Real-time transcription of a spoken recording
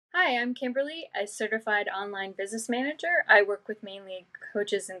Hi, I'm Kimberly, a certified online business manager. I work with mainly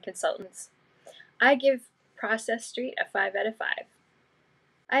coaches and consultants. I give Process Street a 5 out of 5.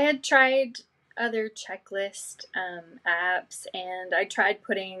 I had tried other checklist apps, and I tried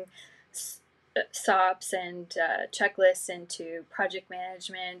putting SOPs and checklists into project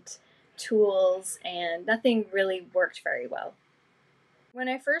management tools, and nothing really worked very well. When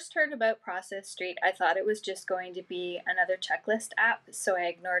I first heard about Process Street, I thought it was just going to be another checklist app, so I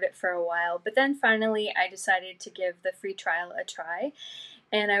ignored it for a while. But then finally, I decided to give the free trial a try,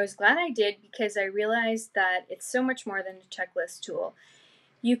 and I was glad I did because I realized that it's so much more than a checklist tool.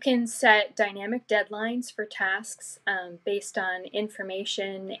 You can set dynamic deadlines for tasks based on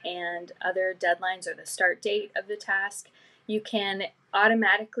information and other deadlines or the start date of the task. You can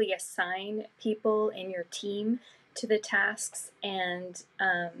automatically assign people in your team to the tasks, and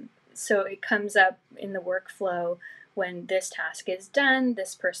so it comes up in the workflow when this task is done,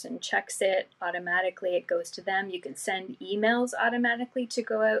 this person checks it automatically, it goes to them. You can send emails automatically to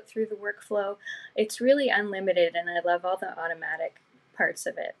go out through the workflow. It's really unlimited, and I love all the automatic parts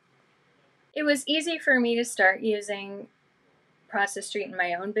of it. It was easy for me to start using Process Street in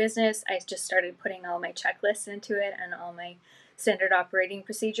my own business. I just started putting all my checklists into it and all my standard operating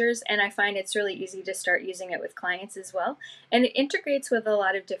procedures, and I find it's really easy to start using it with clients as well. And it integrates with a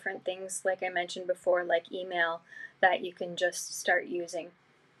lot of different things, like I mentioned before, like email, that you can just start using.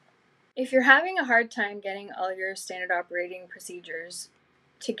 If you're having a hard time getting all your standard operating procedures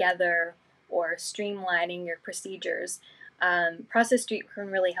together or streamlining your procedures, Process Street can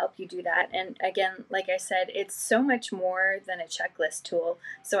really help you do that. And again, like I said, it's so much more than a checklist tool.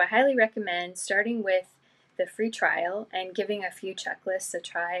 So I highly recommend starting with the free trial and giving a few checklists a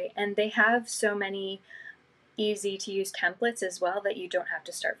try. And they have so many easy to use templates as well that you don't have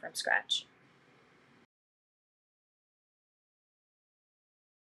to start from scratch.